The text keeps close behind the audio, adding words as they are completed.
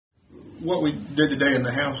what we did today in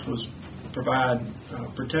the House was provide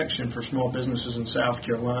protection for small businesses in South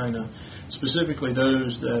Carolina, specifically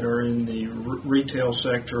those that are in the retail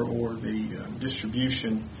sector or the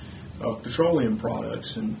distribution of petroleum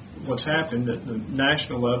products. And what's happened at the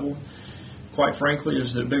national level, quite frankly,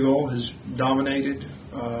 is that big oil has dominated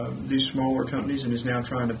these smaller companies and is now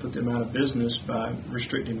trying to put them out of business by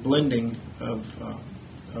restricting blending of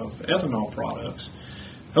ethanol products.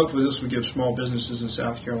 Hopefully this will give small businesses in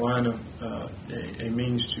South Carolina a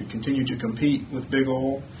means to continue to compete with big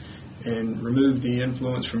oil and remove the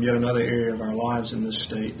influence from yet another area of our lives in this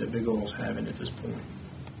state that big oil is having at this point.